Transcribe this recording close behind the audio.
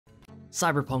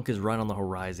Cyberpunk is right on the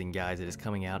horizon, guys. It is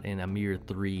coming out in a mere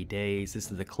 3 days. This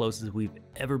is the closest we've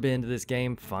ever been to this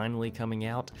game finally coming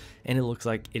out, and it looks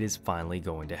like it is finally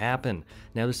going to happen.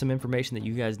 Now, there's some information that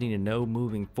you guys need to know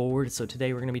moving forward, so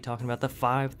today we're going to be talking about the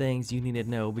 5 things you need to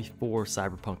know before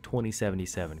Cyberpunk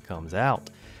 2077 comes out.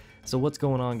 So what's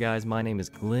going on, guys? My name is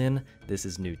Glenn, this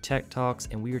is New Tech Talks,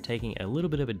 and we are taking a little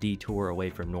bit of a detour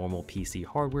away from normal PC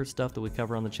hardware stuff that we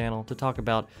cover on the channel to talk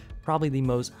about probably the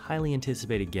most highly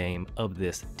anticipated game of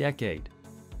this decade.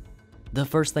 The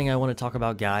first thing I want to talk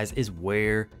about, guys, is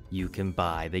where you can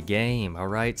buy the game,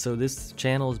 alright? So this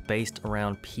channel is based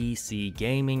around PC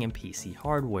gaming and PC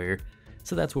hardware,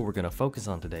 so that's what we're going to focus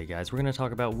on today, guys. We're going to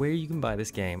talk about where you can buy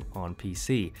this game on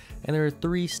PC. And there are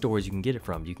 3 stores you can get it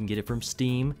from. You can get it from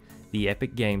Steam, the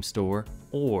Epic Games Store,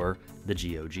 or the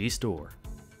GOG Store.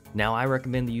 Now, I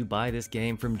recommend that you buy this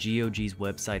game from GOG's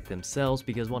website themselves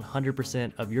because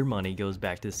 100% of your money goes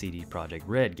back to CD Projekt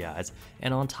Red, guys.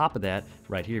 And on top of that,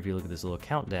 right here, if you look at this little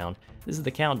countdown, this is the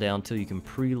countdown till you can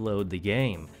preload the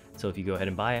game. So if you go ahead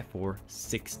and buy it for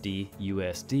 60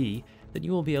 USD, then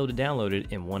you will be able to download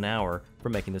it in 1 hour for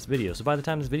making this video. So by the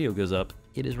time this video goes up,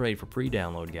 it is ready for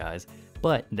pre-download, guys.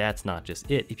 But that's not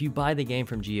just it. If you buy the game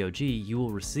from GOG, you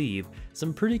will receive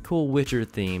some pretty cool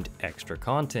Witcher-themed extra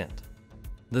content.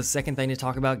 The second thing to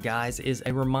talk about, guys, is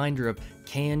a reminder of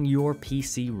can your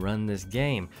PC run this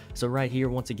game? So right here,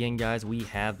 once again, guys, we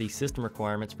have the system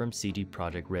requirements from CD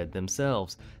Projekt Red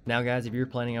themselves. Now, guys, if you're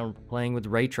planning on playing with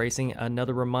ray tracing,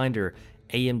 another reminder,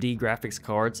 AMD graphics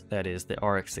cards, that is the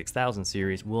RX 6000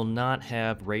 series, will not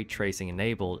have ray tracing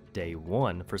enabled day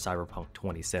 1 for Cyberpunk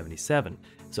 2077.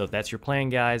 So if that's your plan,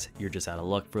 guys, you're just out of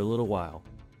luck for a little while.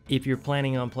 If you're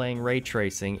planning on playing ray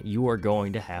tracing, you are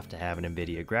going to have an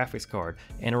NVIDIA graphics card.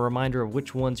 And a reminder of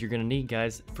which ones you're going to need,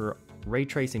 guys. For ray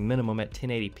tracing minimum at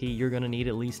 1080p, you're going to need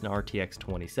at least an RTX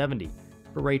 2070.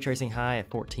 For ray tracing high at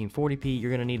 1440p,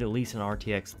 you're going to need at least an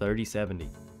RTX 3070.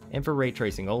 And for ray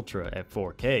tracing ultra at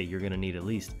 4K, you're going to need at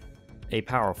least a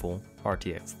powerful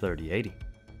RTX 3080.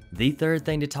 The third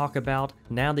thing to talk about,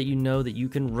 now that you know that you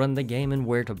can run the game and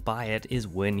where to buy it, is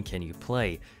when can you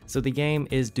play. So the game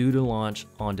is due to launch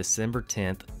on December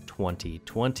 10th,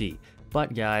 2020.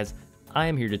 But guys, I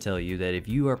am here to tell you that if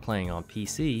you are playing on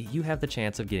PC, you have the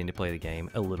chance of getting to play the game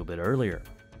a little bit earlier.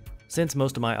 Since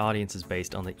most of my audience is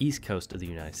based on the East Coast of the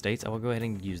United States, I will go ahead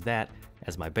and use that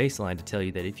as my baseline to tell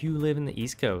you that if you live in the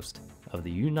East Coast of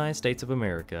the United States of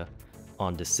America,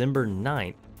 on December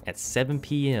 9th at 7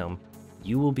 p.m.,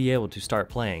 you will be able to start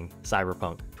playing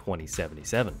Cyberpunk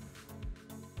 2077.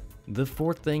 The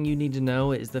fourth thing you need to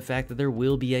know is the fact that there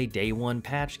will be a day 1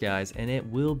 patch, guys, and it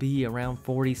will be around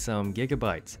 40 some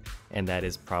gigabytes, and that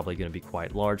is probably going to be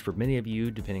quite large for many of you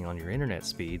depending on your internet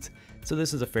speeds. So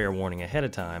this is a fair warning ahead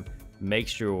of time. Make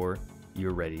sure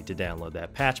you're ready to download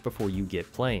that patch before you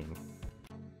get playing.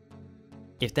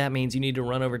 If that means you need to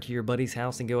run over to your buddy's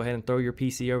house and go ahead and throw your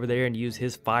PC over there and use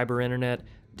his fiber internet,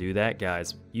 do that,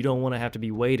 guys. You don't want to have to be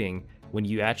waiting when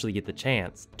you actually get the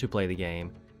chance to play the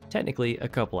game, technically a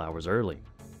couple hours early.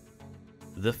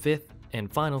 The fifth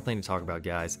and final thing to talk about,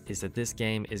 guys, is that this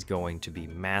game is going to be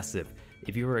massive.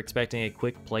 If you were expecting a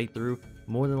quick playthrough,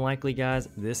 more than likely, guys,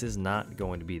 this is not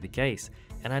going to be the case.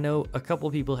 And I know a couple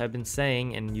of people have been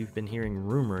saying, and you've been hearing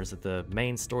rumors, that the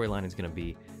main storyline is going to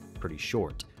be pretty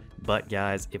short. But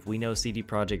guys, if we know CD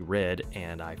Projekt Red,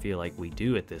 and I feel like we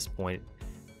do at this point,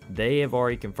 they have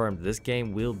already confirmed this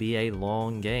game will be a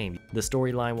long game. The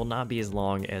storyline will not be as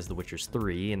long as The Witcher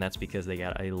 3, and that's because they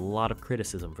got a lot of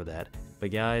criticism for that.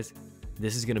 But guys,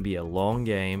 this is going to be a long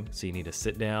game, so you need to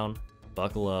sit down,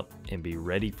 buckle up, and be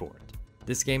ready for it.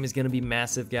 This game is going to be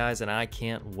massive, guys, and I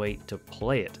can't wait to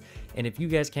play it. And if you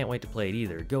guys can't wait to play it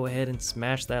either, go ahead and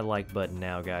smash that like button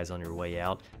now, guys, on your way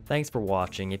out. Thanks for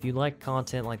watching. If you like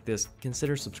content like this,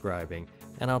 consider subscribing,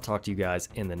 and I'll talk to you guys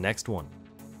in the next one.